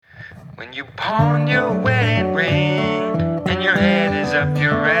When you pawn your wedding ring and your head is up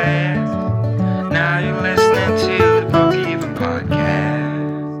your ass. Now you're listening to the Broke Even Podcast.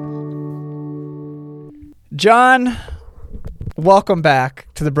 John, welcome back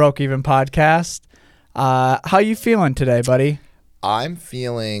to the Broke Even Podcast. How you feeling today, buddy? I'm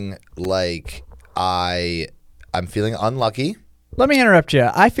feeling like I'm feeling unlucky. Let me interrupt you.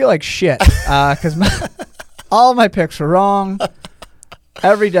 I feel like shit because all my picks were wrong.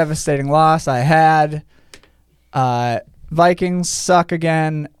 Every devastating loss I had. Vikings suck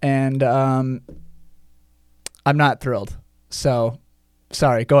again, and I'm not thrilled. So,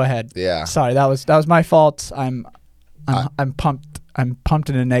 sorry. Go ahead. Yeah. Sorry, that was my fault. I'm pumped. I'm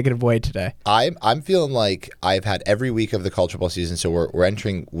pumped in a negative way today. I'm feeling like I've had every week of the college football season. So we're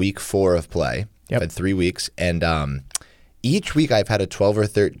entering week 4 of play. Yep. I've had 3 weeks, and each week I've had a 12 or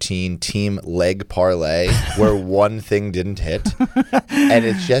 13 team leg parlay where one thing didn't hit, and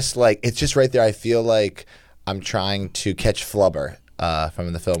it's just right there. I feel like I'm trying to catch Flubber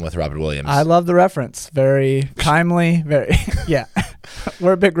from the film with Robin Williams. I love the reference. Very timely. Very yeah.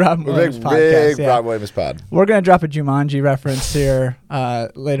 We're a big Robin Williams podcast. Big Robin Williams pod. We're gonna drop a Jumanji reference here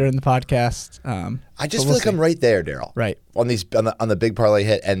later in the podcast. I just feel like I'm right there, Daryl. Right on the big parlay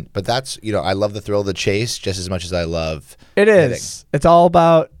hit, but that's I love the thrill of the chase just as much as I love. It is. Hitting. It's all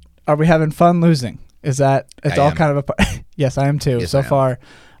about. Are we having fun losing? Is that? It's I all am. kind of a. Yes, I am too. Yes, so far.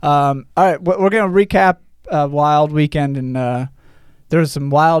 All right, we're gonna recap a wild weekend, and there was some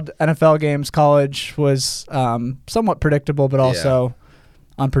wild NFL games. College was somewhat predictable, but also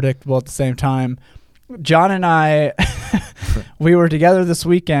unpredictable at the same time. John and I, we were together this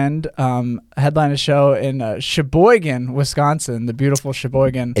weekend, headlined a show in Sheboygan, Wisconsin, the beautiful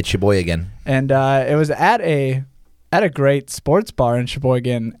Sheboygan. It's Sheboygan. And it was at a great sports bar in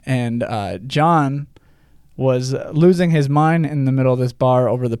Sheboygan, and John was losing his mind in the middle of this bar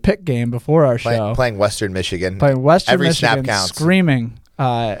over the Pitt game before our show. Playing Western Michigan. Every snap Michigan, counts. Screaming.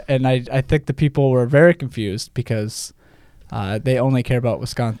 And I think the people were very confused because they only care about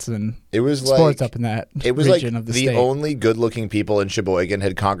Wisconsin sports up in that region of the state. The only good-looking people in Sheboygan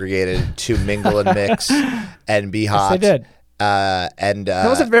had congregated to mingle and mix and be hot. Yes, they did. And that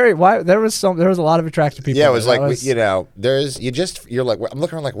wasn't very. There was a lot of attractive people. Yeah, it was you're like, I'm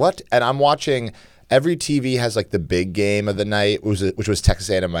looking around like, what? And I'm watching. Every TV has like the big game of the night, which was Texas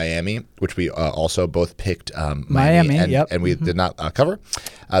A&M Miami, which we also both picked Miami, and we did not cover.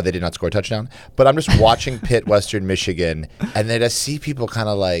 They did not score a touchdown. But I'm just watching Pitt, Western Michigan, and then I see people kind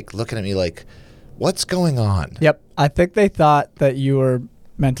of like looking at me like, what's going on? Yep. I think they thought that you were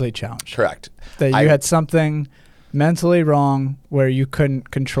mentally challenged. Correct. That you had something mentally wrong where you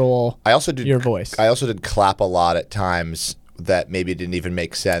couldn't control your voice. I also did clap a lot at times that maybe didn't even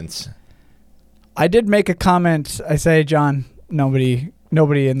make sense. I did make a comment. I say, John, nobody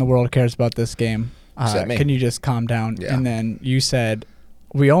in the world cares about this game. Can you just calm down? Yeah. And then you said,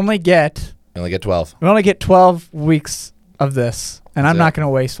 we only get 12. We only get 12 weeks of this, and I'm not going to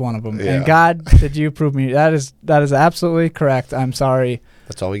waste one of them. Yeah. And God, did you prove me? That is absolutely correct. I'm sorry.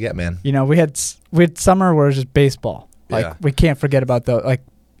 That's all we get, man. We had summer where it was just baseball. Like we can't forget about those. Like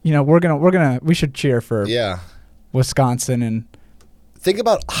we should cheer for Wisconsin and. Think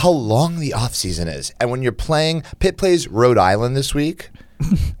about how long the offseason is. And when you're playing, Pitt plays Rhode Island this week.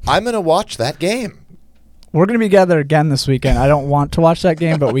 I'm going to watch that game. We're going to be together again this weekend. I don't want to watch that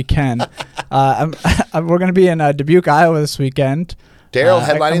game, but we can. We're going to be in Dubuque, Iowa this weekend. Daryl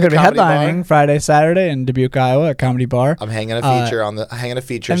headlining I'm the going to be Comedy headlining Bar. Friday, Saturday in Dubuque, Iowa at Comedy Bar. I'm hanging a feature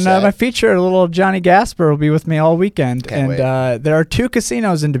and set. my feature, little Johnny Gasper, will be with me all weekend. Can't wait. There are 2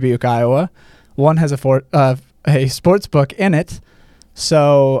 casinos in Dubuque, Iowa. One has a sports book in it.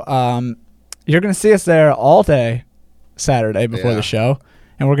 So you're going to see us there all day Saturday before the show,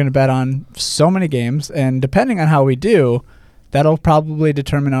 and we're going to bet on so many games. And depending on how we do, that'll probably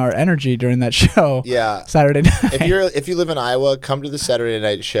determine our energy during that show. Yeah, Saturday night. If you live in Iowa, come to the Saturday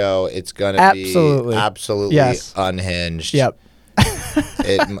night show. It's going to be absolutely unhinged. Yep.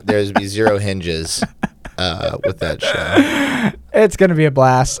 There's be zero hinges with that show. It's going to be a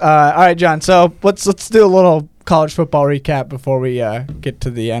blast. All right, John. So let's do a little college football recap before we get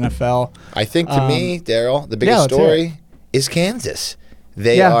to the NFL. I think to me, Daryl, the biggest story is Kansas.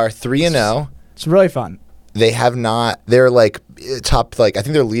 They are 3-0. It's really fun. They have not. They're like top. I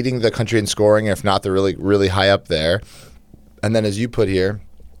think they're leading the country in scoring. If not, they're really, really high up there. And then, as you put here,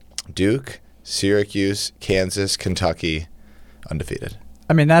 Duke, Syracuse, Kansas, Kentucky, undefeated.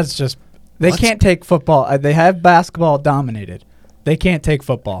 I mean, that's just they can't take football. They have basketball dominated. They can't take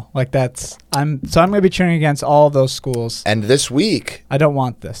football. I'm going to be cheering against all of those schools. And this week, I don't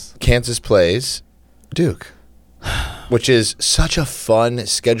want this. Kansas plays Duke. which is such a fun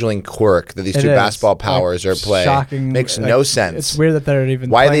scheduling quirk that these two basketball powers are playing. Shocking. Makes no sense. It's weird that they're even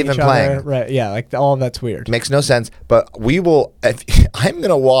Why are they playing even each other. playing? Right, yeah, like all of that's weird. Makes no sense, but we will. I'm going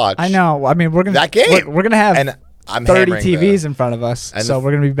to watch. I know. I mean, we're going to that game. We're going to have and I'm 30 TVs in front of us, so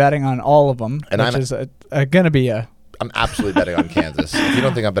we're going to be betting on all of them, and which is going to be a. I'm absolutely betting on Kansas. If you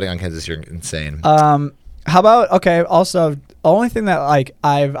don't think I'm betting on Kansas, you're insane. How about also the only thing that like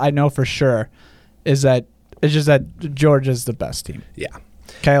I know for sure is that it's just that Georgia's the best team. Yeah.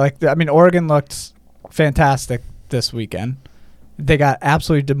 Okay, Oregon looked fantastic this weekend. They got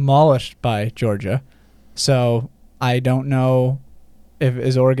absolutely demolished by Georgia. So I don't know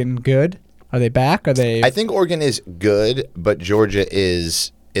is Oregon good? Are they back? Are they? I think Oregon is good, but Georgia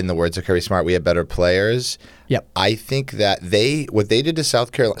is, in the words of Kirby Smart, we have better players. Yep. I think that what they did to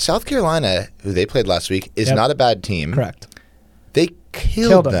South Carolina, who they played last week, is not a bad team. Correct. They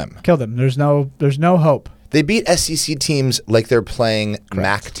killed them. Killed them. There's no hope. They beat SEC teams like they're playing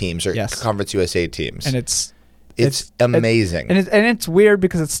MAC teams or Conference USA teams. And it's amazing. And it's weird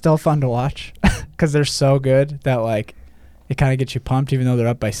because it's still fun to watch because they're so good that like it kind of gets you pumped even though they're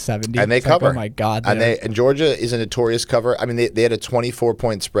up by 70. And they cover. Like, oh my God. And Georgia is a notorious cover. I mean, they had a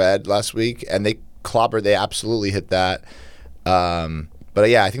 24-point spread last week and they clobbered. They absolutely hit that. But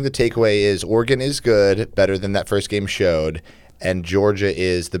yeah, I think the takeaway is Oregon is good, better than that first game showed. And Georgia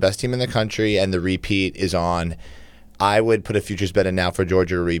is the best team in the country, and the repeat is on. I would put a futures bet in now for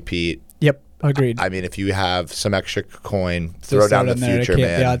Georgia to repeat. Yep, agreed. I mean, if you have some extra coin, throw down the future,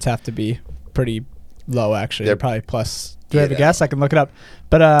 man. The odds have to be pretty low, actually. They're probably plus. Do I have a guess? I can look it up.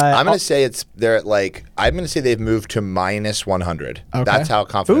 But I'm going to say I'm going to say they've moved to minus 100. Okay. That's how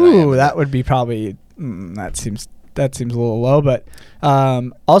confident I am. Ooh, that would be probably. That seems a little low, but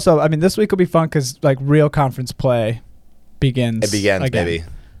also, I mean, this week will be fun because like real conference play. It begins again, baby.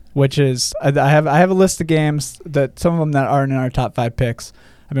 Which is I have a list of games that some of them that aren't in our top 5 picks.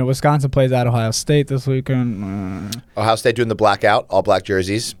 I mean, Wisconsin plays at Ohio State this weekend. Ohio State doing the blackout, all black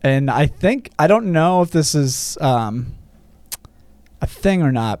jerseys. And I don't know if this is a thing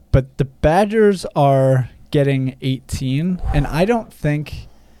or not, but the Badgers are getting 18, and I don't think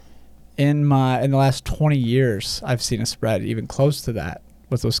in the last 20 years I've seen a spread even close to that.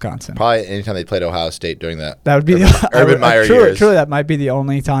 With Wisconsin. Probably anytime they played Ohio State during that would be Urban Meyer years. Truly, that might be the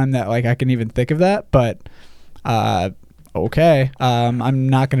only time that like I can even think of that. But okay, I'm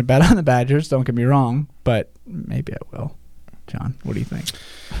not going to bet on the Badgers. Don't get me wrong, but maybe I will. John, what do you think?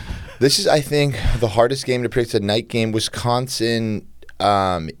 This is, I think, the hardest game to predict. A night game. Wisconsin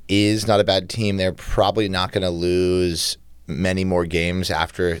is not a bad team. They're probably not going to lose many more games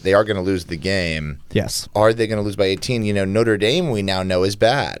after they are going to lose the game. Yes. Are they going to lose by 18? Notre Dame we now know is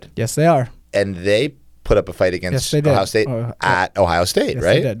bad. Yes, they are. And they put up a fight against Ohio State at Ohio State, yes,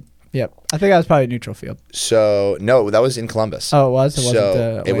 right? They did. Yep. I think that was probably a neutral field. So, no, that was in Columbus. Oh, it was? It wasn't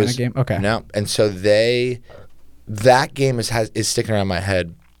the Atlanta game? Okay. No. And so that game is sticking around my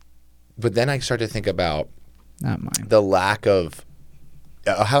head. But then I start to think about not mine. The lack of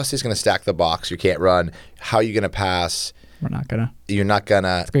Ohio State's going to stack the box. You can't run. How are you going to pass? We're not gonna. You're not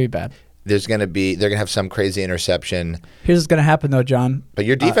gonna. It's gonna be bad. They're gonna have some crazy interception. Here's what's gonna happen though, John. But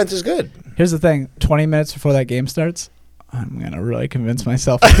your defense is good. Here's the thing: 20 minutes before that game starts, I'm gonna really convince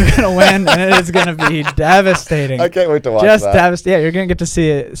myself that they're gonna win, and it is gonna be devastating. I can't wait to watch Just that. devastating. Yeah, you're gonna get to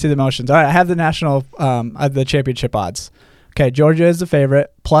see the emotions. All right, I have the national, the championship odds. Okay, Georgia is the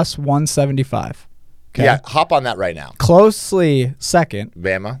favorite, plus 175. Okay? Yeah, hop on that right now. Closely second,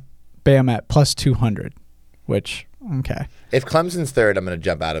 Bama at plus 200, which. Okay. If Clemson's third, I'm going to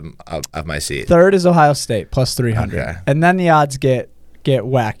jump out of my seat. Third is Ohio State, plus 300. Okay. And then the odds get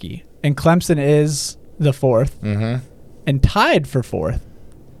wacky. And Clemson is the fourth. Mm-hmm. And tied for fourth.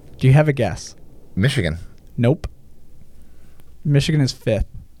 Do you have a guess? Michigan. Nope. Michigan is fifth.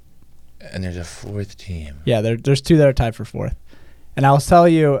 And there's a fourth team. Yeah, there's two that are tied for fourth. And I'll tell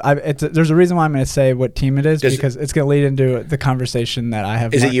you, there's a reason why I'm going to say what team it is because it's going to lead into the conversation that I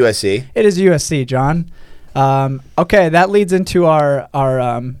have. Is it USC? It is USC, John. Okay, that leads into our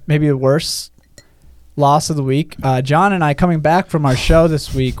maybe the worst loss of the week. John and I, coming back from our show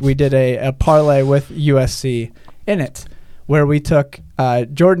this week, we did a parlay with USC in it, where we took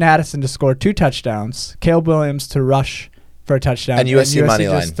Jordan Addison to score 2 touchdowns, Caleb Williams to rush for a touchdown, and USC money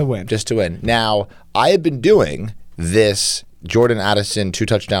line just to win. Now, I have been doing this Jordan Addison 2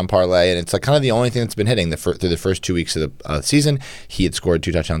 touchdown parlay, and it's like kind of the only thing that's been hitting through the first 2 weeks of the season. He had scored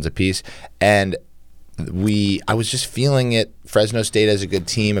 2 touchdowns apiece, and I was just feeling it. Fresno State has a good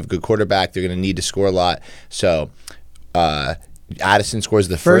team, a good quarterback. They're going to need to score a lot. So Addison scores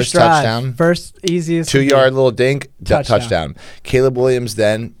the first touchdown. First easiest. 2-yard little dink, touchdown. Caleb Williams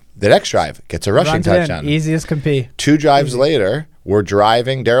then The next drive gets a rushing Runs it in. touchdown. Easy as can be. 2 drives later, we're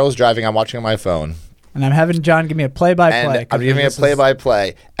driving. Daryl's driving. I'm watching on my phone. And I'm having John give me a play-by-play. And I'm giving a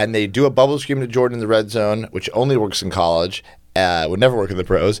play-by-play. And they do a bubble screen to Jordan in the red zone, which only works in college. Would never work in the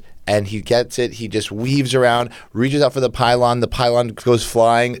pros. And he gets it. He just weaves around, reaches out for the pylon. The pylon goes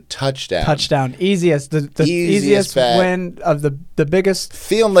flying. Touchdown. Touchdown. Easiest. The easiest win of the biggest.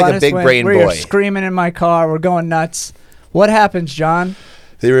 Feeling like a big brain boy. We're screaming in my car. We're going nuts. What happens, John?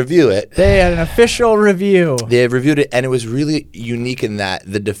 They review it. They had an official review. They reviewed it, and it was really unique in that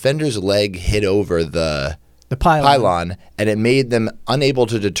the defender's leg hit over the pylon, and it made them unable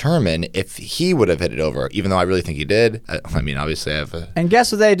to determine if he would have hit it over, even though I really think he did. I mean, obviously I have a... And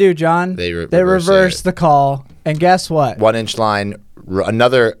guess what they do, John? They reverse the call, and guess what? 1-inch line,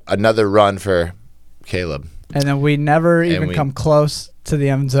 another run for Caleb. And then we never even come close to the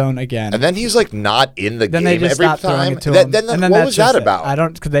end zone again. And then he's like not in the game they just every stopped time. Throwing it to him. Then what was that about? I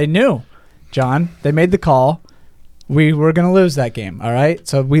don't, because they knew, John. They made the call. We were going to lose that game, all right?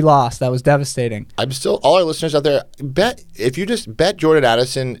 So we lost. That was devastating. I'm still, all our listeners out there, if you just bet Jordan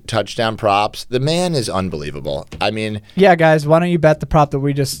Addison touchdown props, the man is unbelievable. I mean. Yeah, guys, why don't you bet the prop that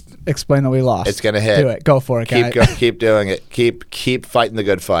we just explained that we lost? It's going to hit. Do it. Go for it, guys. Keep doing it. Keep fighting the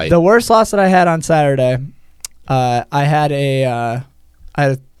good fight. The worst loss that I had on Saturday, I had a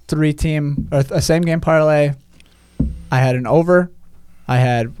 3-team or a same game parlay. I had an over. I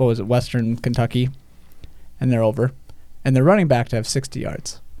had, Western Kentucky, and they're over. And they're running back to have 60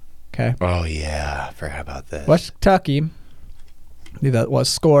 yards. Okay. Oh, yeah. I forgot about this. West Kentucky, that was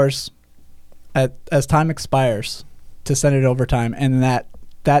scores as time expires to send it overtime, and that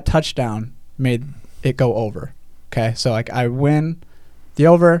touchdown made it go over. Okay. So, I win the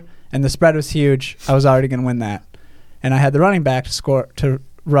over, and the spread was huge. I was already going to win that. And I had the running back to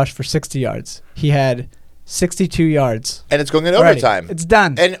rush for 60 yards. He had 62 yards. And it's going in overtime. It's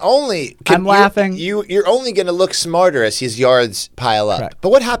done. And I'm laughing. You're only going to look smarter as his yards pile up. Correct. But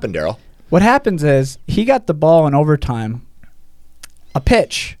what happened, Daryl? What happens is he got the ball in overtime, a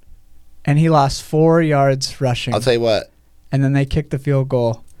pitch, and he lost 4 yards rushing. I'll tell you what. And then they kicked the field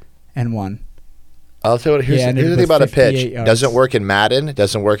goal and won. I'll tell you what. Here's the thing about a pitch. Doesn't work in Madden.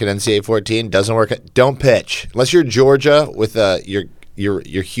 Doesn't work in NCAA 14. Doesn't work. Don't pitch unless you're Georgia with your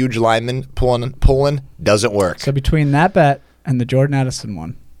huge lineman pulling. Doesn't work. So between that bet and the Jordan Addison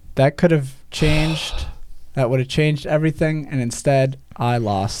one, that could have changed. That would have changed everything, and instead I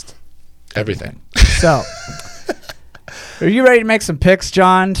lost everything. So, are you ready to make some picks,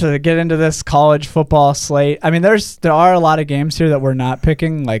 John, to get into this college football slate? I mean, there are a lot of games here that we're not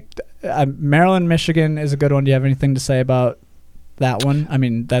picking. Like Maryland, Michigan is a good one. Do you have anything to say about that one? I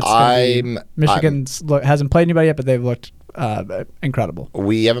mean, Michigan hasn't played anybody yet, but they've looked incredible.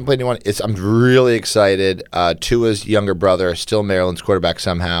 We haven't played anyone. I'm really excited. Tua's younger brother, still Maryland's quarterback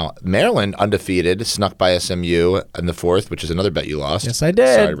somehow. Maryland undefeated, snuck by SMU in the fourth, which is another bet you lost. Yes, I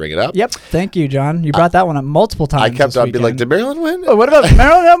did. Sorry to bring it up. Yep. Thank you, John. You brought that one up multiple times. I kept on being like, did Maryland win? Oh, what about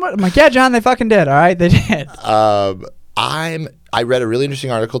Maryland? I'm like, yeah, John, they fucking did. All right, they did. I read a really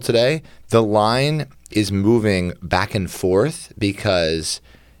interesting article today. The line is moving back and forth because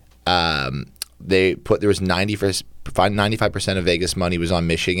there was 95% of Vegas money was on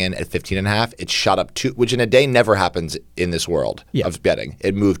Michigan at 15.5. It shot up which in a day never happens in this world of betting.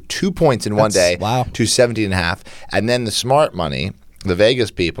 It moved 2 points in one day to 17.5, and then the smart money, the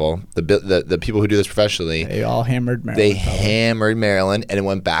Vegas people, the people who do this professionally, they all hammered Maryland. They hammered Maryland, and it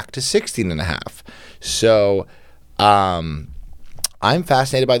went back to 16.5. So, I'm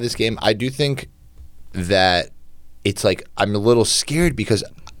fascinated by this game. I do think that it's like I'm a little scared because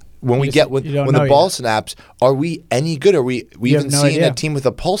when the ball snaps, are we any good? Are we even seeing a team with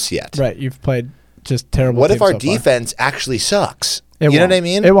a pulse yet? Right. You've played just terrible. What if our defense actually sucks? You know what I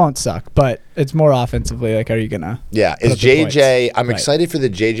mean? It won't suck, but it's more offensively. Like, are you gonna? Yeah. Is JJ? I'm excited for the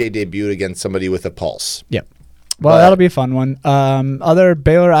JJ debut against somebody with a pulse. Yep. Well, that'll be a fun one. Other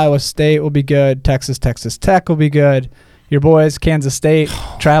Baylor, Iowa State will be good. Texas Tech will be good. Your boys, Kansas State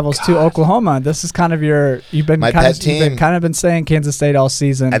travels to Oklahoma. This is kind of you've been saying Kansas State all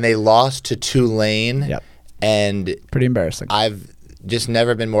season. And they lost to Tulane. Yep. And pretty embarrassing. I've just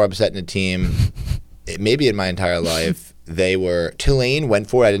never been more upset in a team, maybe in my entire life. Tulane went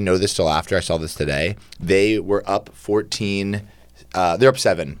for it. I didn't know this till after I saw this today. They were up 14. They're up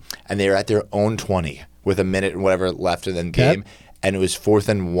 7. And they were at their own 20 with a minute and whatever left in the game. And it was 4th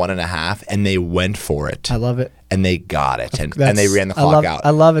and 1.5, and they went for it. I love it. And they got it, and they ran the clock out. I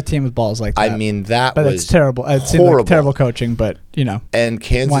love a team with balls like that. I mean, but it's terrible. It seemed like terrible coaching, but And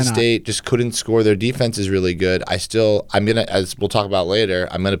Kansas State just couldn't score. Their defense is really good. I'm gonna, as we'll talk about later,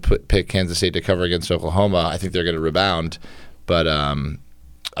 I'm gonna pick Kansas State to cover against Oklahoma. I think they're gonna rebound, but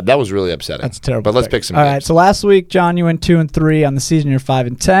That was really upsetting. That's terrible. But let's pick some All games. right. So last week, John, you went 2-3 on the season. You're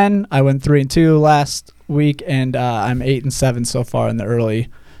 5-10. I went 3-2 last week, and I'm 8-7 so far in the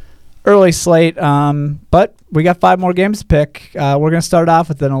early slate. But we got 5 more games to pick. We're going to start off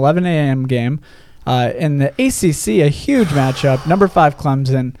with an 11 a.m. game. In the ACC, a huge matchup. Number 5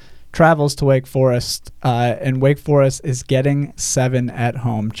 Clemson travels to Wake Forest, and Wake Forest is getting 7 at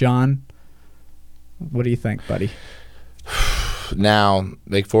home. John, what do you think, buddy? Now,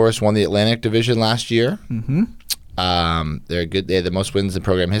 Wake Forest won the Atlantic Division last year. Mm-hmm. They're good. They had the most wins in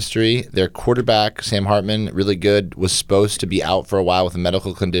program history. Their quarterback, Sam Hartman, really good. Was supposed to be out for a while with a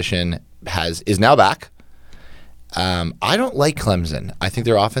medical condition. Is now back. I don't like Clemson. I think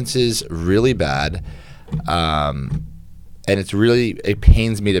their offense is really bad, and it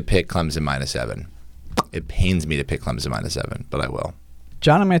pains me to pick Clemson -7. It pains me to pick Clemson -7, but I will.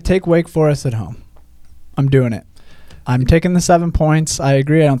 John, I'm going to take Wake Forest at home. I'm doing it. I'm taking the 7 points. I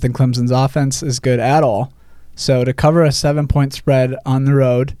agree. I don't think Clemson's offense is good at all. So to cover a 7-point spread on the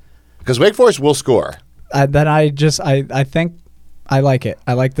road, because Wake Forest will score. I think I like it.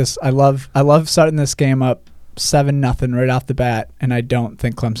 I like this. I love starting this game up 7-0 right off the bat, and I don't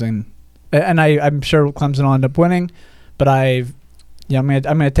think Clemson. And I'm sure Clemson will end up winning, but I'm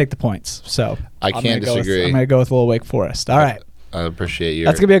gonna take the points. So I can't disagree. I'm gonna go with a little Wake Forest. All right. I appreciate you.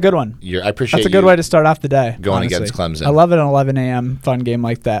 That's gonna be a good one. I appreciate That's a good way to start off the day. Going honestly. against Clemson. I love an 11 a.m. fun game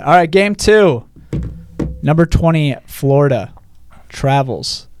like that. All right, game 2. Number 20 Florida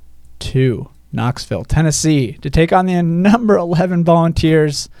travels to Knoxville, Tennessee, to take on the number 11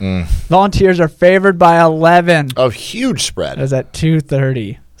 Volunteers. Volunteers are favored by 11. A huge spread. That is at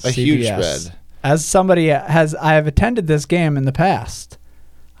 2:30. A CBS. huge spread. As somebody I have attended this game in the past.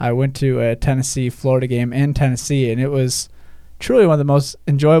 I went to a Tennessee-Florida game in Tennessee, and it was truly one of the most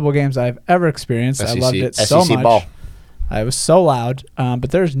enjoyable games I've ever experienced. I loved it so much. Ball. It was so loud,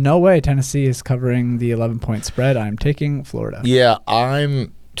 but there's no way Tennessee is covering the 11-point spread. I'm taking Florida. Yeah,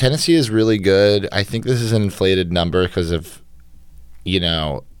 Tennessee is really good. I think this is an inflated number because of,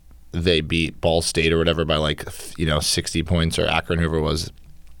 they beat Ball State or whatever by 60 points, or Akron, whoever it was.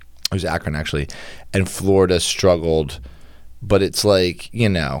 It was Akron, actually. And Florida struggled. But it's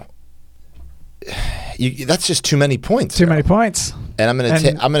that's just too many points. Too many points. And I'm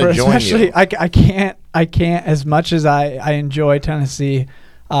gonna join you. I can't. As much as I enjoy Tennessee,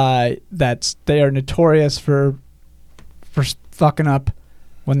 they are notorious for fucking up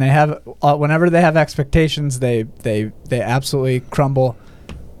when they have whenever they have expectations, they absolutely crumble.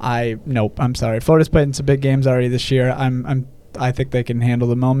 I'm sorry. Florida's played in some big games already this year. I think they can handle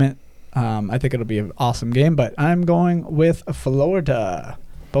the moment. I think it'll be an awesome game, but I'm going with Florida.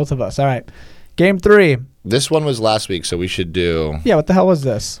 Both of us. All right. Game 3. This one was last week, so we should do. Yeah, what the hell was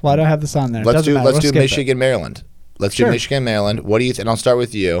this? Why do I have this on there? Let's do Michigan, Maryland. Let's do Michigan, Maryland. What do you? And I'll start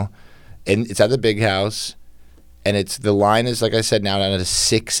with you. And it's at the Big House, and the line is, like I said, now down to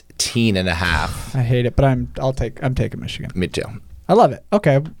 16.5. I hate it, but I'm taking Michigan. Me too. I love it.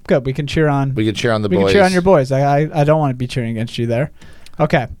 Okay, good. We can cheer on. We can cheer on the boys. boys. We can cheer on your boys. I don't want to be cheering against you there.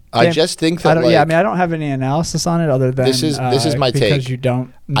 Okay. I just think that I don't have any analysis on it other than this is my take, because you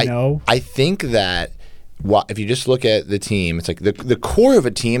don't know. I think that if you just look at the team, it's like the core of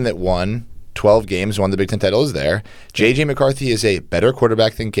a team that won 12 games, won the Big Ten title is there. J.J. McCarthy is a better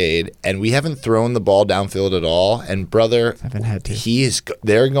quarterback than Cade, and we haven't thrown the ball downfield at all. And brother, haven't had to.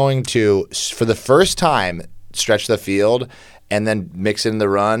 They're going to, for the first time, stretch the field and then mix in the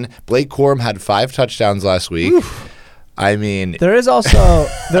run. Blake Corum had 5 touchdowns last week. Oof. I mean, there is also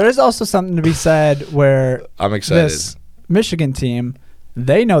something to be said where I'm excited. This Michigan team,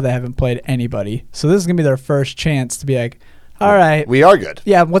 they know they haven't played anybody, so this is gonna be their first chance to be like, all right, we are good.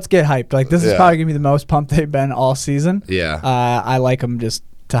 Yeah, let's get hyped. This is probably gonna be the most pumped they've been all season. Yeah, I like them just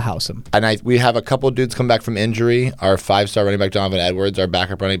to house them. And we have a couple of dudes come back from injury. Our 5-star running back Donovan Edwards, our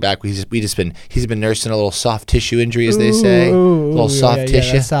backup running back, he's been nursing a little soft tissue injury, as they say. A little soft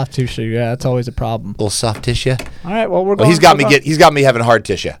tissue. Yeah, soft tissue. Yeah, that's always a problem. A little soft tissue. All right. Well, we're going. He's got me having hard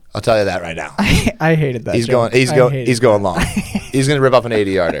tissue. I'll tell you that right now. I hated that. He's going long. He's going to rip off an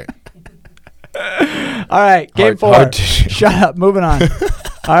 80-yarder. All right, game 4. Shut up. Moving on.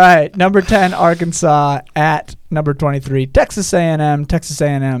 All right, number 10 Arkansas at number 23 Texas A&M. Texas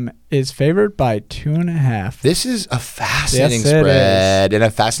A&M is favored by 2.5. This is a fascinating spread and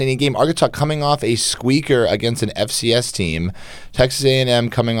a fascinating game. Arkansas coming off a squeaker against an FCS team. Texas A&M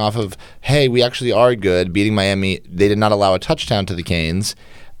coming off of, hey, we actually are good, beating Miami. They did not allow a touchdown to the Canes,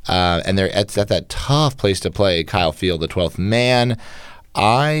 and they're at that tough place to play. Kyle Field, the 12th man.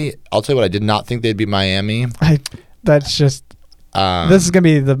 I'll tell you what, I did not think they'd beat Miami. This is gonna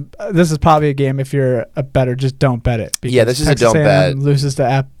be this is probably a game if you're a bettor, just don't bet it. Yeah, this is Texas a don't A&M bet. Loses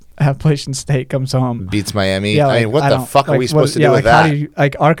to Appalachian State, comes home, Beats Miami. Yeah, I mean, what I the don't- fuck are we supposed to do with how that? do you,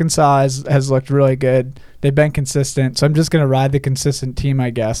 Arkansas has looked really good. They've been consistent, so I'm just gonna ride the consistent team,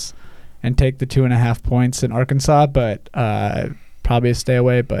 I guess, and take the 2.5 points in Arkansas. But probably a stay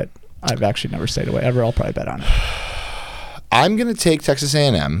away. But I've actually never stayed away ever. I'll probably bet on it. I'm going to take Texas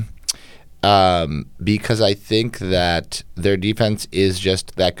A&M because I think that their defense is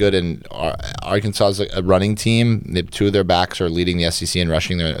just that good, and Arkansas is a running team. Two of their backs are leading the SEC in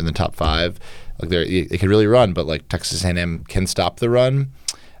rushing. They're in the top 5. Like they can really run, but like Texas A&M can stop the run.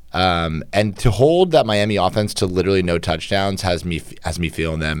 And to hold that Miami offense to literally no touchdowns has me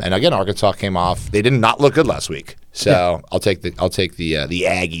feeling them. And again, Arkansas came off; they did not look good last week. So yeah. I'll take the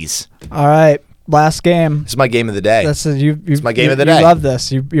Aggies. All right. Last game. This is my game of the day. It's my game of the day. You love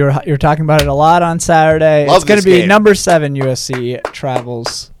this. You're talking about it a lot on Saturday. Love it's going to be game. number 7 USC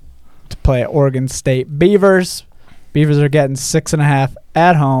travels to play Oregon State Beavers. Beavers are getting 6.5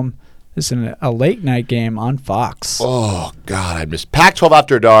 at home. This is a late night game on Fox. Oh God, I'm just Pac-12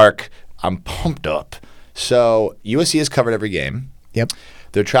 after dark. I'm pumped up. So USC has covered every game. Yep.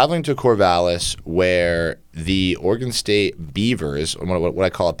 They're traveling to Corvallis, where the Oregon State Beavers, what I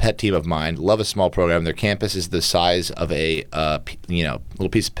call a pet team of mine, love a small program. Their campus is the size of a little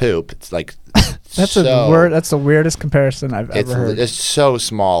piece of poop. It's like that's the weirdest comparison I've ever heard. It's so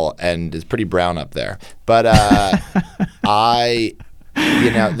small and it's pretty brown up there. But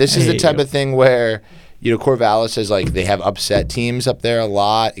this is the type of thing where. Corvallis is like they have upset teams up there a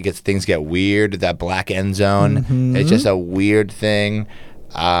lot. Things get weird. That black end zone, It's just a weird thing.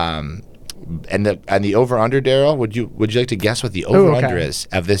 And the over under, Daryl, would you like to guess what the over under is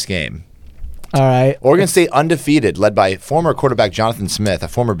of this game? All right. Oregon State undefeated, led by former quarterback Jonathan Smith, a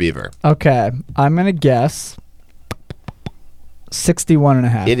former Beaver. Okay, I'm gonna guess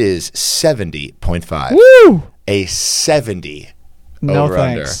 61.5. It is 70.5. Woo! A 70 no over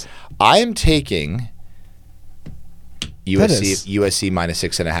thanks. under. I am taking USC minus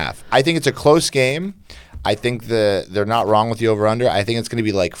 6.5. I think it's a close game. I think they're not wrong with the over-under. I think it's going to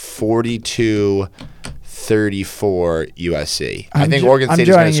be like 42-34 USC. I think Oregon State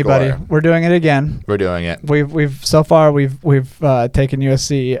is going to score. Buddy. We're doing it again. We're doing it. We've so far we've taken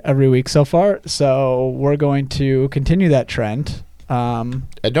USC every week so far. So we're going to continue that trend.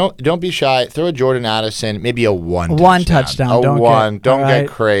 Don't be shy. Throw a Jordan Addison, maybe a one touchdown. Don't get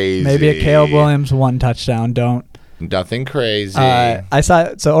crazy. Maybe a Caleb Williams 1 touchdown. Don't. Nothing crazy. I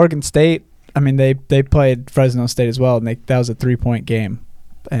saw Oregon State. I mean, they played Fresno State as well, and that was a 3-point game,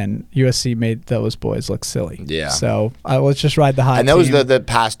 and USC made those boys look silly. Yeah. So let's just ride the hot. And that team. was the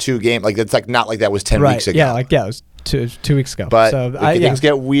past 2 games. Like it's like not like that was 10 weeks ago. Yeah, it was 2 weeks ago. But so things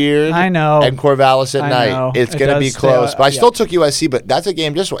get weird. I know. And Corvallis at night, know. it's going to be close. But I still took USC. But that's a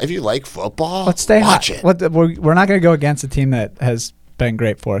game. Just if you like football, let's stay watch hot. it. We're not going to go against a team that has been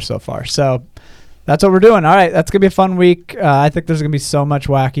great for us so far. So. That's what we're doing. All right, that's gonna be a fun week. I think there's gonna be so much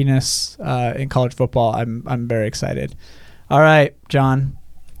wackiness in college football. I'm very excited. All right, John,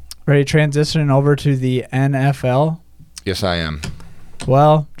 ready to transition over to the NFL? Yes, I am.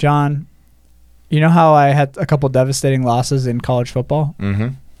 Well, John, you know how I had a couple devastating losses in college football? Mm-hmm.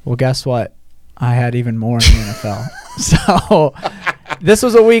 Well, guess what? I had even more in the NFL. So this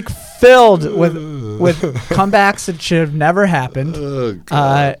was a week filled with comebacks that should have never happened. Oh,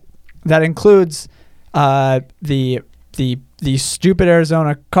 God. That includes the stupid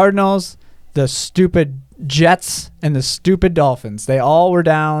Arizona Cardinals, the stupid Jets, and the stupid Dolphins. They all were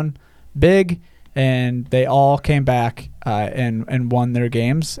down big, and they all came back and won their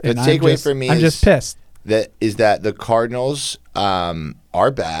games. The and takeaway for me I'm just pissed. That the Cardinals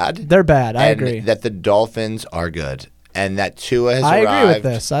are bad. They're bad. I and agree. That the Dolphins are good. And that Tua has I arrived. agree with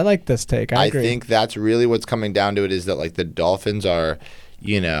this. I like this take. I agree. think that's really what's coming down to it is that like the Dolphins are –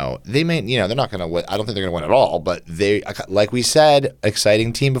 they may, they're not going to win. I don't think they're going to win at all, but they, like we said,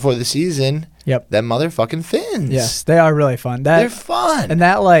 exciting team before the season. Yep. Them motherfucking Finns. Yes, they are really fun. They're fun. And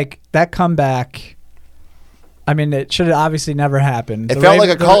that comeback, I mean, it should have obviously never happened. It felt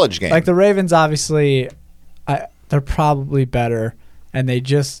like a college game. Like the Ravens, obviously, they're probably better, and they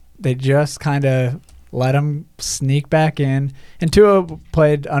just kind of let them sneak back in. And Tua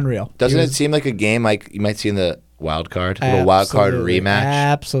played unreal. Doesn't it seem like a game like you might see in the wild card, a little wild card rematch?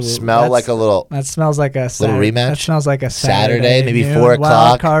 Absolutely. That smells like a little rematch. That smells like a Saturday maybe noon, 4 o'clock.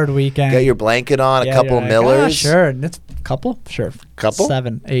 Wild card weekend. Get your blanket on, a couple you're like, Millers. Oh, sure. And it's a couple? Sure. Couple?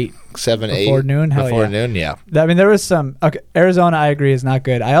 7, 8. 7, 8. Before noon? Hell Before yeah. noon, yeah. I mean, there was some. Okay, Arizona, I agree, is not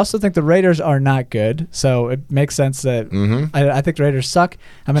good. I also think the Raiders are not good. So it makes sense that I think the Raiders suck.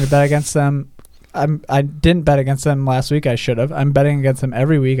 I'm going to bet against them. I didn't bet against them last week. I should have. I'm betting against them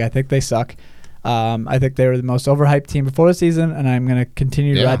every week. I think they suck. I think they were the most overhyped team before the season, and I'm going to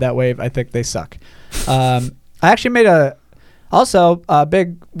continue to ride that wave. I think they suck. I actually made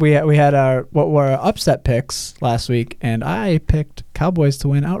we had our what were our upset picks last week, and I picked Cowboys to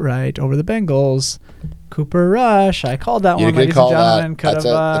win outright over the Bengals. Cooper Rush. I called that one, ladies and gentlemen.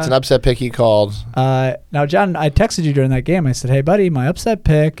 That's an upset pick he called. Now, John, I texted you during that game. I said, hey, buddy, my upset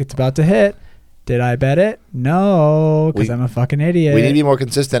pick, it's about to hit. Did I bet it? No, because I'm a fucking idiot. We need to be more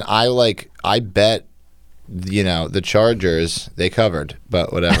consistent. I bet, the Chargers, they covered,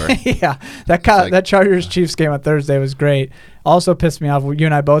 but whatever. Yeah, that Chargers-Chiefs game on Thursday was great. Also pissed me off. You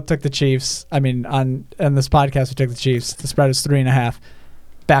and I both took the Chiefs. I mean, on this podcast, we took the Chiefs. The spread is 3.5.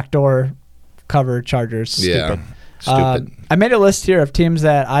 Backdoor cover Chargers. Stupid. Yeah, stupid. I made a list here of teams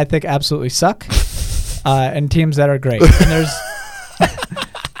that I think absolutely suck and teams that are great. And there's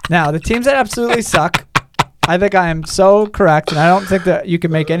now the teams that absolutely suck. I think I am so correct, and I don't think that you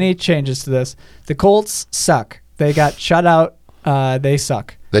can make any changes to this. The Colts suck. They got shut out. They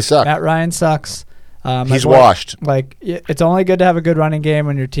suck. They suck. Matt Ryan sucks. He's washed. It's only good to have a good running game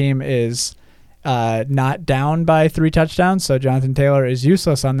when your team is not down by 3 touchdowns. So Jonathan Taylor is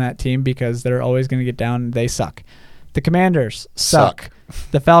useless on that team because they're always going to get down. They suck. The Commanders suck.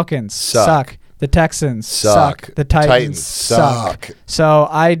 The Falcons suck. The Texans suck. The Titans suck. So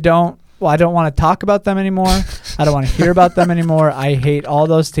I don't want to talk about them anymore. I don't want to hear about them anymore. I hate all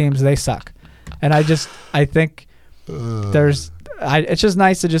those teams. They suck. And I think it's just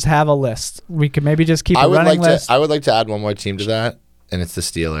nice to just have a list. We could maybe just keep a running list. I would like to add one more team to that. And it's the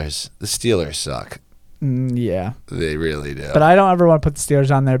Steelers. The Steelers suck. Yeah. They really do. But I don't ever want to put the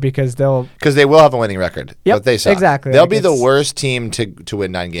Steelers on there because they will have a winning record. Yep, but they suck. Exactly. They'll be the worst team to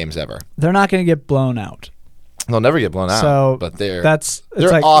win 9 games ever. They're not going to get blown out. They'll never get blown out. So but their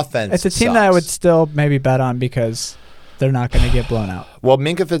offense it's a team sucks. that I would still maybe bet on because they're not going to get blown out. Well,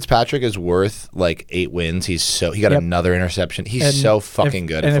 Minka Fitzpatrick is worth 8 wins. He got another interception. He's so fucking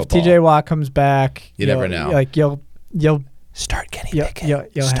good at football. And if TJ Watt comes back, you never know. You'll start Kenny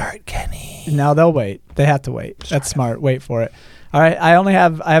Pickett. Start Kenny. No, they'll wait. They have to wait. That's smart. Wait for it. All right. I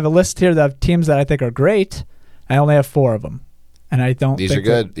have a list here of teams that I think are great. I only have 4 of them, and I don't. These are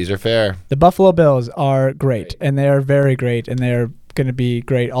good. These are fair. The Buffalo Bills are great, and they are very great, and they are going to be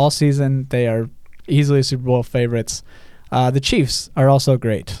great all season. They are easily Super Bowl favorites. The Chiefs are also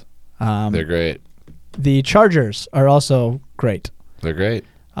great. They're great. The Chargers are also great. They're great.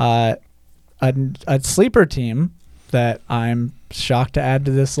 A sleeper team that I'm shocked to add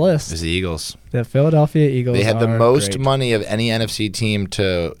to this list is the Eagles. The Philadelphia Eagles. They had the most great. money of any NFC team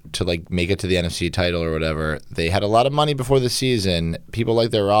to make it to the NFC title or whatever. They had a lot of money before the season. People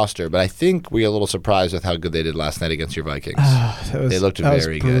like their roster, but I think we are a little surprised with how good they did last night against your Vikings. They looked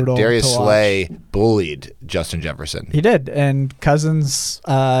very good. Darius Slay bullied Justin Jefferson. He did, and Cousins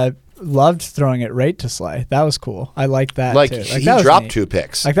loved throwing it right to Slay. That was cool. I liked that too. He dropped 2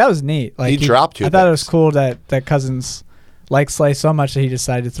 picks. That was neat. He dropped 2 I picks. thought it was cool that Cousins liked Slay so much that he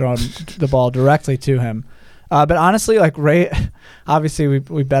decided to throw the ball directly to him. But honestly, obviously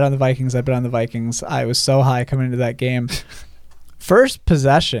we bet on the Vikings. I bet on the Vikings. I was so high coming into that game. First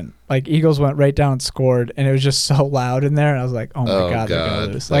possession, Eagles went right down and scored, and it was just so loud in there. And I was like, oh my God, they're going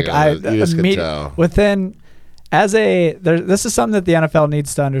to lose. This is something that the NFL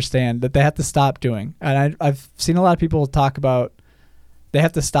needs to understand that they have to stop doing. And I've seen a lot of people talk about they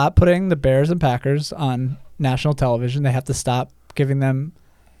have to stop putting the Bears and Packers on national television. They have to stop giving them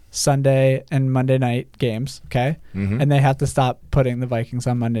Sunday and Monday night games, okay? Mm-hmm. And they have to stop putting the Vikings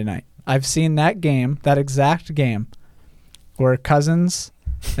on Monday night. I've seen that exact game, where Cousins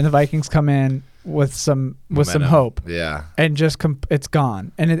and the Vikings come in with some hope. Yeah. And just it's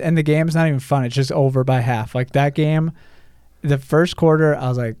gone. And the game's not even fun. It's just over by half. That game, the first quarter, I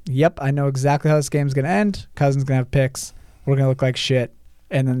was like, yep, I know exactly how this game's going to end. Cousins going to have picks. We're going to look like shit.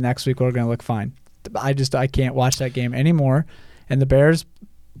 And then next week we're going to look fine. I can't watch that game anymore. And the Bears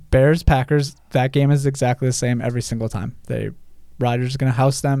Packers, that game is exactly the same every single time. Rodgers is going to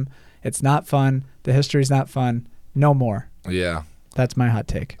house them. It's not fun. The history's not fun. No more. Yeah. That's my hot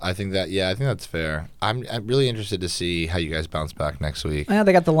take. I think that's fair. I'm really interested to see how you guys bounce back next week. Yeah,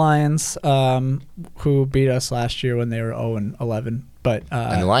 they got the Lions, who beat us last year when they were 0-11. But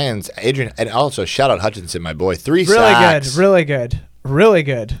and the Lions, Adrian, and also shout out Hutchinson, my boy, 3 sacks. Really good. Really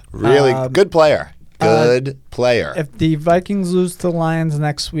good player. Good player. If the Vikings lose to the Lions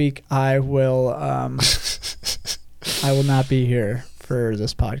next week, I will not be here for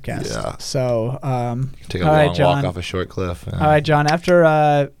this podcast. Yeah. So take a long walk off a short cliff. All right, John. After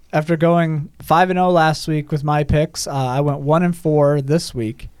going 5-0 last week with my picks, I went 1-4 this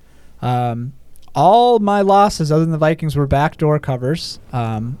week. all my losses other than the Vikings were backdoor covers.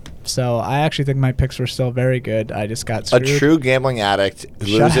 So I actually think my picks were still very good. I just got screwed. A true gambling addict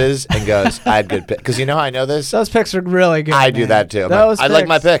loses and goes, I had good pick. Because you know how I know this? Those picks are really good. I do that too. I like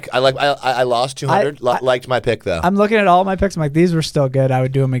my pick. I lost 200. Liked my pick though. I'm looking at all my picks. I'm like, these were still good. I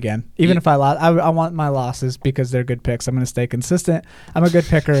would do them again. Even if I lost, I want my losses because they're good picks. I'm going to stay consistent. I'm a good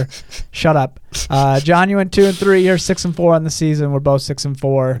picker. Shut up. John, you went 2-3. You're 6-4 on the season. We're both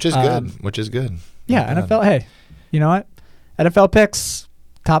 6-4. Which is good. Yeah, NFL. Hey, you know what? NFL picks.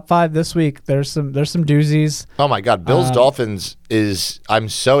 Top 5 this week. There's some doozies. Oh my God, Bills Dolphins is. I'm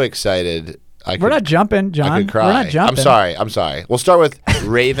so excited. We're not jumping, John. I could cry. We're not jumping. I'm sorry. We'll start with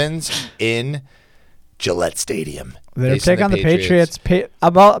Ravens in Gillette Stadium. They're taking on the Patriots.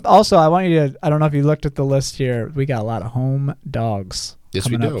 Also, I want you to. I don't know if you looked at the list here. We got a lot of home dogs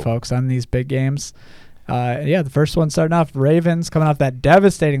coming up, folks, on these big games. The first one starting off. Ravens coming off that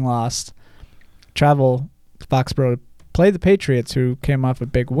devastating loss. Travel Foxborough. Play the Patriots, who came off a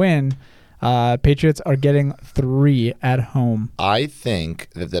big win. Patriots are getting 3 at home. I think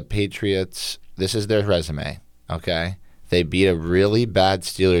that the Patriots, this is their resume, okay? They beat a really bad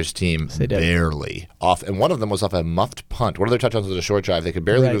Steelers team barely off, and one of them was off a muffed punt. One of their touchdowns was a short drive. They could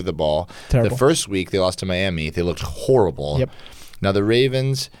barely move the ball. Terrible. The first week, they lost to Miami. They looked horrible. Yep. Now, the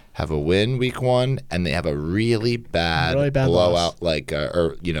Ravens have a win week 1, and they have a really bad blowout,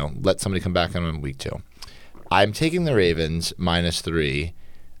 loss. Let somebody come back on them week 2. I'm taking the Ravens -3.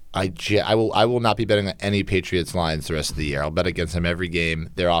 I will not be betting on any Patriots lines the rest of the year. I'll bet against them every game.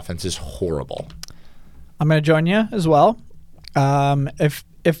 Their offense is horrible. I'm going to join you as well. If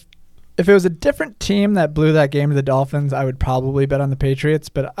it was a different team that blew that game to the Dolphins, I would probably bet on the Patriots.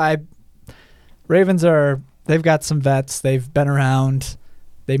 But Ravens they've got some vets. They've been around.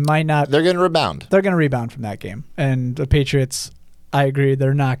 They might not. They're going to rebound. They're going to rebound from that game. And the Patriots, I agree,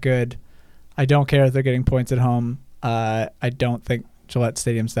 they're not good. I don't care if they're getting points at home. I don't think Gillette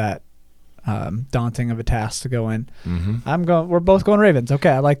Stadium's that daunting of a task to go in. Mm-hmm. We're both going Ravens. Okay,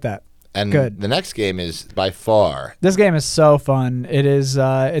 I like that. And good. The next game is by far. This game is so fun. It is.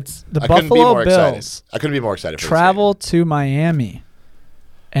 It's the Buffalo Bills. I couldn't be more excited. Travel to Miami,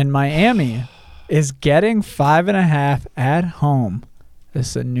 and Miami is getting 5.5 at home.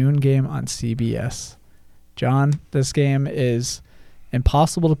 This is a noon game on CBS. John, this game is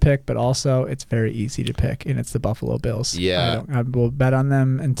impossible to pick, but also it's very easy to pick, and it's the Buffalo Bills. Yeah. I will bet on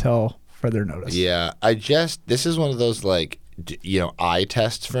them until further notice. Yeah. This is one of those, eye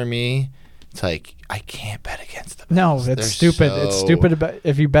tests for me. It's like, I can't bet against the Bills. No, it's stupid. It's stupid.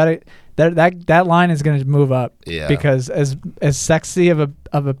 If you bet it, that line is going to move up. Yeah. Because as sexy of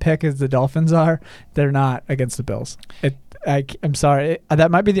a pick as the Dolphins are, they're not against the Bills. I'm sorry.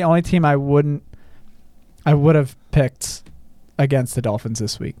 That might be the only team I would have picked against the Dolphins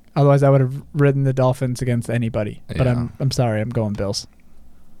this week. Otherwise, I would have ridden the Dolphins against anybody. Yeah. But I'm sorry. I'm going Bills.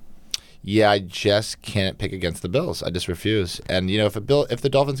 Yeah, I just can't pick against the Bills. I just refuse. And if the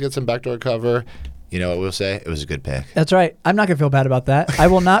Dolphins get some backdoor cover, you know what we'll say? It was a good pick. That's right. I'm not gonna feel bad about that. I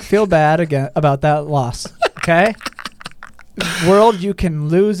will not feel bad again about that loss. Okay. World, you can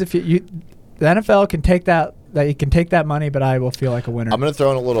lose if you. The NFL can take that. That you can take that money, but I will feel like a winner. I'm going to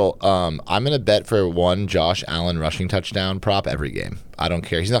throw in a little. I'm going to bet for one Josh Allen rushing touchdown prop every game. I don't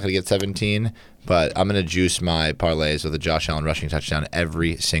care. He's not going to get 17, but I'm going to juice my parlays with a Josh Allen rushing touchdown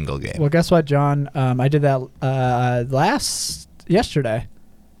every single game. Well, guess what, John? I did that yesterday.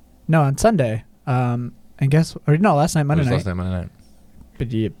 No, on Sunday. And last night, Monday night. Last night, Monday night. But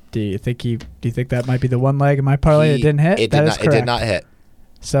do you think that might be the one leg of my parlay that didn't hit? It did not hit.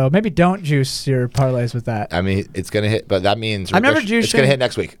 So maybe don't juice your parlays with that. I mean, it's going to hit, but that means I'm never juicing. It's going to hit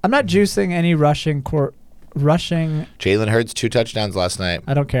next week. I'm not juicing any rushing. Jalen Hurts 2 touchdowns last night.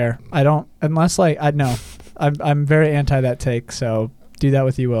 I don't care. I don't unless I'm very anti that take. So do that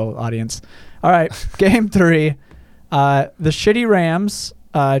with you will, audience. All right, game 3. The shitty Rams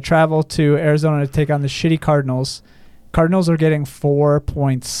travel to Arizona to take on the shitty Cardinals. Cardinals are getting 4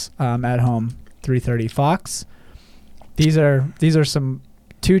 points at home. 3:30 Fox. These are some.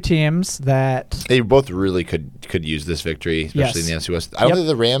 2 teams that they both really could use this victory, especially in the NFC West. I don't think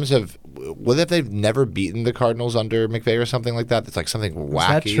the Rams have. What if they've never beaten the Cardinals under McVay or something like that? That's like something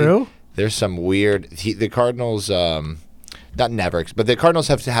wacky. Is that true? There's some weird. The Cardinals, not never, but the Cardinals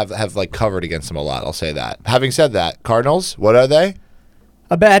have like covered against them a lot. I'll say that. Having said that, Cardinals, what are they?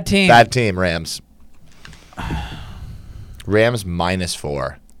 A bad team. Bad team. Rams. Rams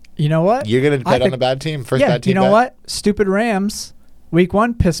 -4. You know what? You're gonna bet on a bad team. First bad team. You know what? Stupid Rams. Week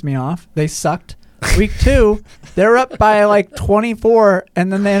 1 pissed me off. They sucked. Week 2, they're up by like 24,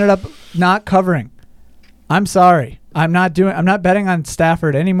 and then they ended up not covering. I'm sorry. I'm not betting on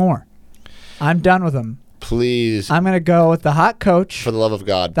Stafford anymore. I'm done with them. Please. I'm going to go with the hot coach. For the love of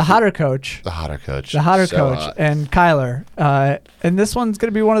God. The hotter coach. The hotter coach. The hotter So coach. hot. And Kyler. And this one's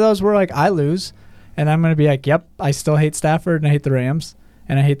going to be one of those where, like, I lose. And I'm going to be like, yep, I still hate Stafford and I hate the Rams.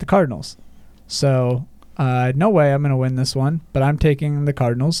 And I hate the Cardinals. So, no way I'm going to win this one. But I'm taking the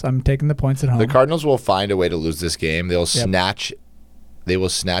Cardinals. I'm taking the points at home. The Cardinals will find a way to lose this game. They will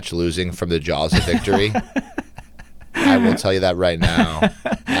Yep. snatch losing from the jaws of victory. I will tell you that right now.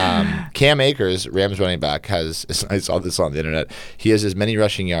 Cam Akers, Rams running back, I saw this on the internet. He has as many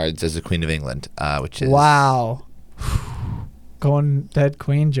rushing yards as the Queen of England, which is... Wow. Going dead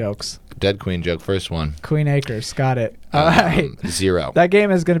Queen jokes. Dead Queen joke, first one. Queen Akers, got it. All right. 0. That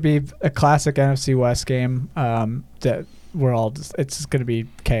game is going to be a classic NFC West game. That it's going to be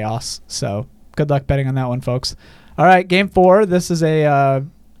chaos. So good luck betting on that one, folks. All right, game 4. This is a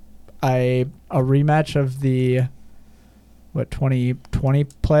rematch of the 2020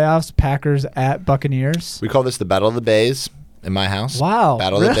 playoffs. Packers at Buccaneers. We call this the Battle of the Bays in my house. Wow,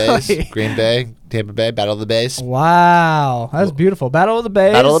 Battle of the Bays. Green Bay, Tampa Bay, Battle of the Bays. Wow, that's beautiful. Battle of the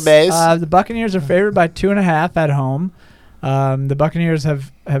Bays. Battle of the Bays. The Buccaneers are favored by 2.5 at home. The Buccaneers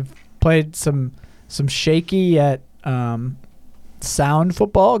have played some shaky yet sound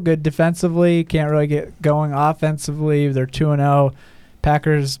football. Good defensively, can't really get going offensively. They're 2-0.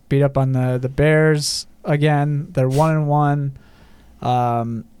 Packers beat up on the Bears again. They're 1-1.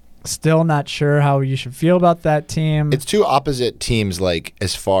 Still not sure how you should feel about that team. It's two opposite teams, like,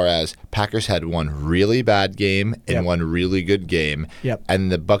 as far as Packers had one really bad game and Yep. one really good game. Yep.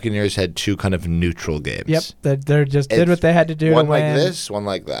 And the Buccaneers had two kind of neutral games. Yep. They just did what they had to do One to like win. this, one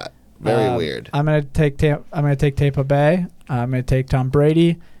like that. Very weird. I'm gonna take Tampa Bay. I'm gonna take Tom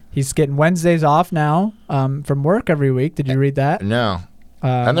Brady. He's getting Wednesdays off now from work every week. Did you read that? No.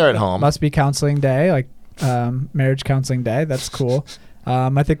 And they're at home. Must be counseling day, like marriage counseling day. That's cool.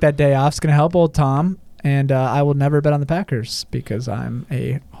 I think that day off's gonna help old Tom. And I will never bet on the Packers because I'm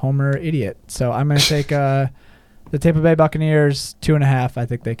a homer idiot. So I'm gonna take the Tampa Bay Buccaneers 2.5. I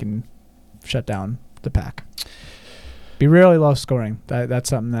think they can shut down the Pack. Be really low scoring. That's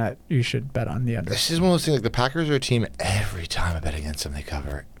something that you should bet on the under. This is one of those things, like, the Packers are a team, every time I bet against them, they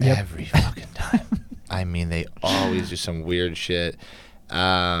cover. Yep. Every fucking time. I mean, they always do some weird shit.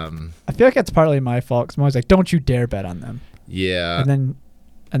 I feel like it's partly my fault because I'm always like, don't you dare bet on them. Yeah. And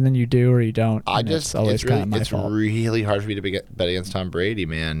then you do or you don't. It's always kind of my it's fault. really hard for me to bet against Tom Brady,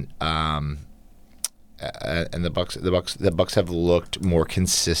 man. And the Bucks have looked more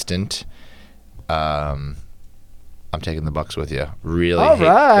consistent. I'm taking the Bucks with you. Really All hate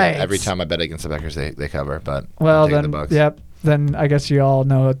right. every time I bet against the Packers, they cover. But Well, I'm taking then, the Bucks. yep. Then I guess you all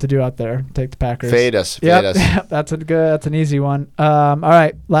know what to do out there. Take the Packers. Fade us. Yep. That's an easy one. All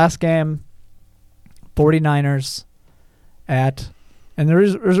right, last game. 49ers at, and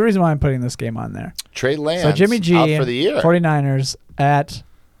there's a reason why I'm putting this game on there. Trey Lance So Jimmy G, out for the year. 49ers at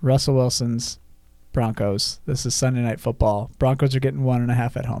Russell Wilson's Broncos. This is Sunday Night Football. Broncos are getting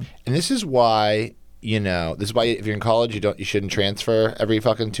 1.5 at home. And this is why, if you're in college, you shouldn't transfer every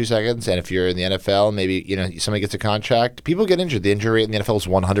fucking 2 seconds. And if you're in the NFL, maybe, somebody gets a contract. People get injured. The injury rate in the NFL is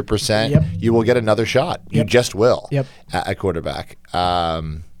 100%. Yep. You will get another shot. You Yep. just will. Yep. At quarterback.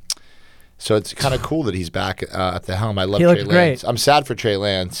 So it's kind of cool that he's back at the helm. I love He Trey looked great. Lance. I'm sad for Trey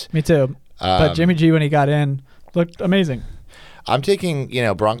Lance. Me too. But Jimmy G, when he got in, looked amazing. I'm taking,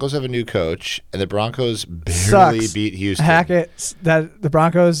 Broncos have a new coach, and the Broncos barely Sucks. beat Houston. Hackett, the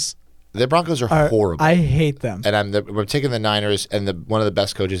Broncos The Broncos are horrible. I hate them. And I'm taking the Niners and one of the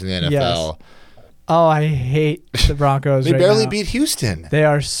best coaches in the NFL. Yes. Oh, I hate the Broncos. They right barely now. beat Houston. They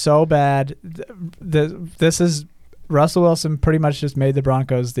are so bad. This is Russell Wilson pretty much just made the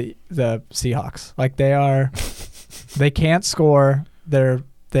Broncos the Seahawks. Like they can't score.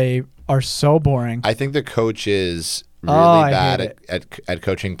 They are so boring. I think the coach is really I bad hate at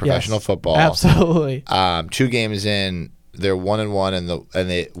coaching professional Yes, football. Absolutely. 2 games in, they're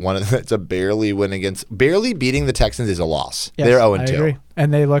 1-1, it's a barely win against. Barely beating the Texans is a loss. Yes, They're I 0-2. agree.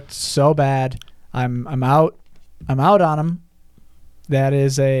 And they looked so bad. I'm out on them. That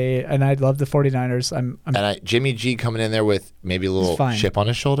is and I love the 49ers. Jimmy G coming in there with maybe a little fine. chip on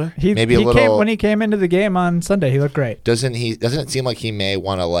his shoulder. Maybe when he came into the game on Sunday, he looked great. Doesn't it seem like he may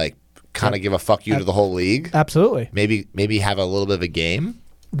want to kind of give a fuck you to the whole league? Absolutely. Maybe have a little bit of a game.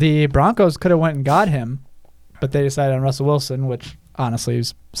 The Broncos could have went and got him, but they decided on Russell Wilson, which honestly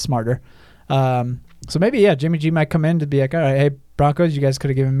is smarter. So maybe Jimmy G might come in to be like, all right, hey Broncos, you guys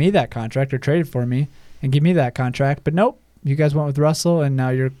could have given me that contract or traded for me and give me that contract, but nope. You guys went with Russell, and now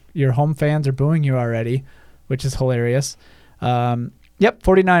your home fans are booing you already, which is hilarious. Yep,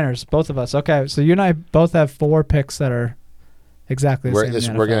 49ers, both of us. Okay, so you and I both have 4 picks that are exactly the same. In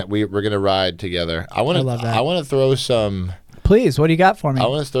the We're NFL. gonna ride together. I love that. want to throw some. Please, what do you got for me? I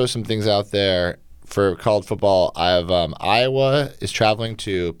want to throw some things out there for college football. I have Iowa is traveling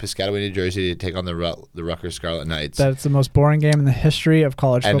to Piscataway, New Jersey to take on the Rutgers Scarlet Knights. That's the most boring game in the history of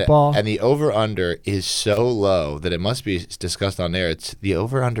college football. And the over-under is so low that it must be discussed on air. The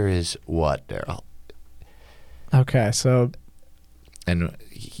over-under is what, Daryl? Okay, so And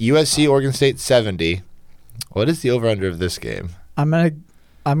USC, Oregon State, 70. What is the over-under of this game? I'm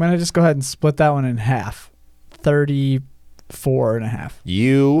gonna just go ahead and split that one in half. 34.5.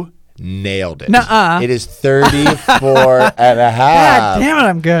 You nailed it. Nuh-uh. It is 34 and a half. God damn it,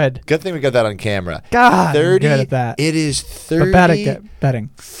 I'm good. Good thing we got that on camera. God, 30, I'm good at that. It is 30. But bad at betting.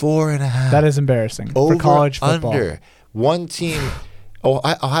 4.5. That is embarrassing for college football. Under. One team,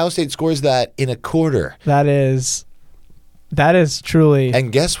 Ohio State scores that in a quarter. That is truly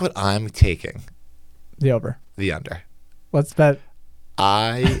And guess what I'm taking? the over. The under. Let's bet.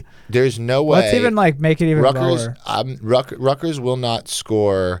 There's no way. Let's even make it even Rutgers, lower. Rutgers will not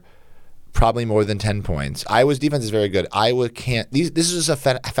score probably more than 10 points. Iowa's defense is very good. Iowa can't. This is a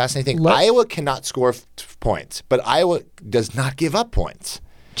fascinating thing. Iowa cannot score points, but Iowa does not give up points.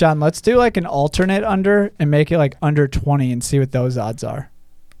 John, let's do an alternate under and make it under 20 and see what those odds are.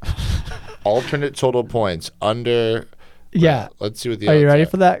 Alternate total points under. Yeah. Let's see what the Are odds you ready are.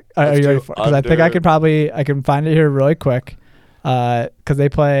 for that? Are you ready for? Because I think I can find it here really quick. Because they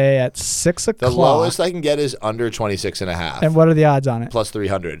play at 6 o'clock. The lowest I can get is under 26.5. And what are the odds on it? Plus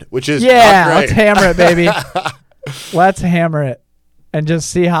 300, which is yeah. not great. Let's hammer it, baby. Let's hammer it, and just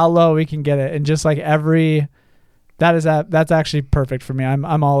see how low we can get it. And just that's actually perfect for me.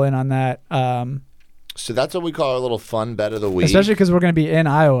 I'm all in on that. So that's what we call our little fun bet of the week. Especially because we're going to be in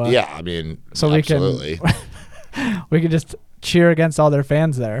Iowa. Yeah, I mean, so absolutely. we can just cheer against all their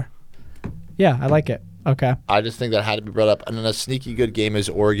fans there. Yeah, I like it. Okay. I just think that had to be brought up. And then a sneaky good game is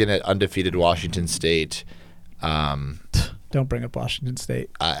Oregon at undefeated Washington State. Don't bring up Washington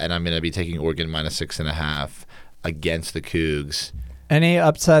State. And I'm going to be taking Oregon minus 6.5 against the Cougs. Any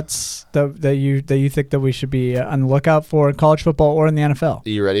upsets that you think that we should be on the lookout for in college football or in the NFL? Are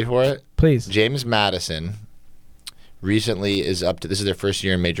you ready for it? Please. James Madison recently is up to, this is their first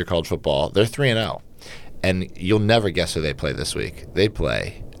year in major college football. They're 3-0. And you'll never guess who they play this week. They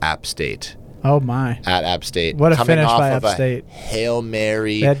play App State. Oh, my. At App State. What a coming finish off by of App State. Hail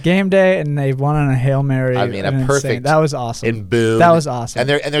Mary. They had game day, and they won on a Hail Mary. I mean, a perfect. That was awesome. In Boone. That was awesome. And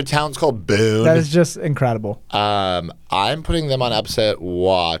their town's called Boone. That is just incredible. I'm putting them on upset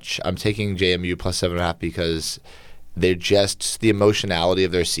watch. I'm taking JMU plus 7.5 because they're just the emotionality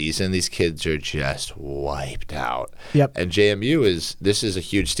of their season. These kids are just wiped out. Yep. And JMU this is a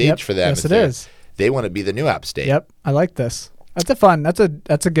huge stage for them. Yes, it is. They want to be the new App State. Yep. I like this. That's a fun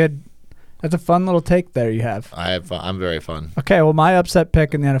little take there you have. I'm very fun. Okay, well, my upset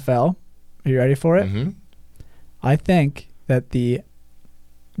pick in the NFL. Are you ready for it? Mm-hmm. I think that the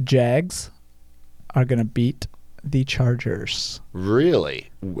Jags are going to beat the Chargers.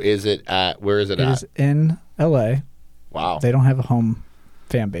 Really? Where is it at? It is in L.A. Wow. They don't have a home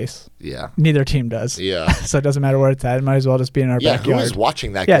fan base. Yeah. Neither team does. Yeah. So it doesn't matter where it's at. It might as well just be in our backyard. Who is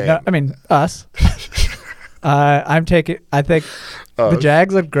watching that game? game? No, I mean, us. I think the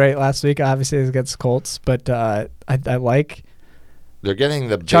Jags looked great last week, obviously against Colts, but I like. They're getting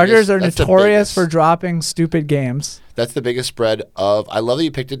the Chargers biggest, are notorious for dropping stupid games. That's the biggest spread of. I love that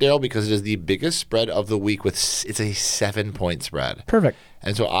you picked it, Daryl, because it is the biggest spread of the week. It's a 7-point spread. Perfect.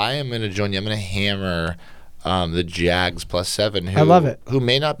 And so I am going to join you. I'm going to hammer the Jags plus 7. I love it. Who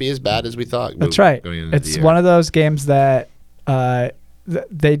may not be as bad as we thought. That's right. It's one of those games that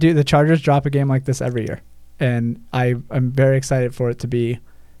they do. The Chargers drop a game like this every year. And I'm very excited for it to be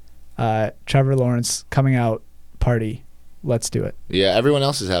Trevor Lawrence coming out party. Let's do it. Yeah, everyone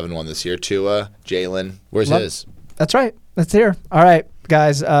else is having one this year. Tua, Jalen. Where's his? That's right. That's here. All right,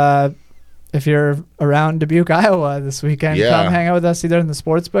 guys. If you're around Dubuque, Iowa this weekend, come hang out with us either in the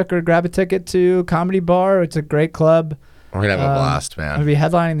sports book or grab a ticket to Comedy Bar. It's a great club. We're going to have a blast, man. I'm going to be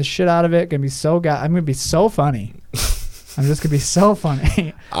headlining the shit out of it. I'm going to be so funny. I'm just gonna be so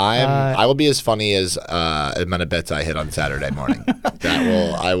funny. I will be as funny as the amount of bets I hit on Saturday morning.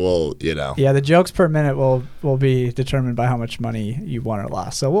 I will. Yeah, the jokes per minute will be determined by how much money you won or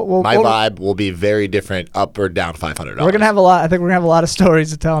lost. So my vibe will be very different, up or down $500. We're gonna have a lot. I think we're gonna have a lot of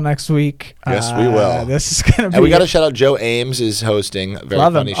stories to tell next week. Yes, we will. This is gonna be. And we got to shout out Joe Ames is hosting. Very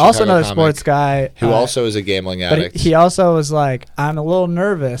love funny him. Also Chicago another comic sports guy who also is a gambling addict. But he also was like, I'm a little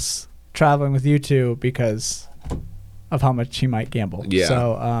nervous traveling with you two because of how much he might gamble. Yeah.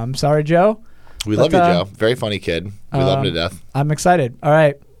 So, sorry, Joe. We love you, Joe. Very funny kid. We love him to death. I'm excited. All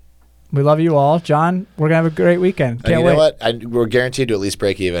right. We love you all. John, we're going to have a great weekend. Can't you wait. know what? We're guaranteed to at least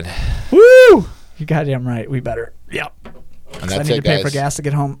break even. Woo! You're goddamn right. We better. Yep. And that's I need to guys. pay for gas to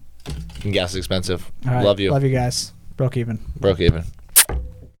get home. And gas is expensive. All right. Love you. Love you guys. Broke even. Broke even.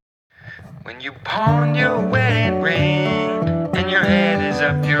 When you pawn your wedding ring and your head is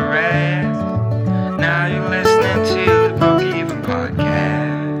up your ass.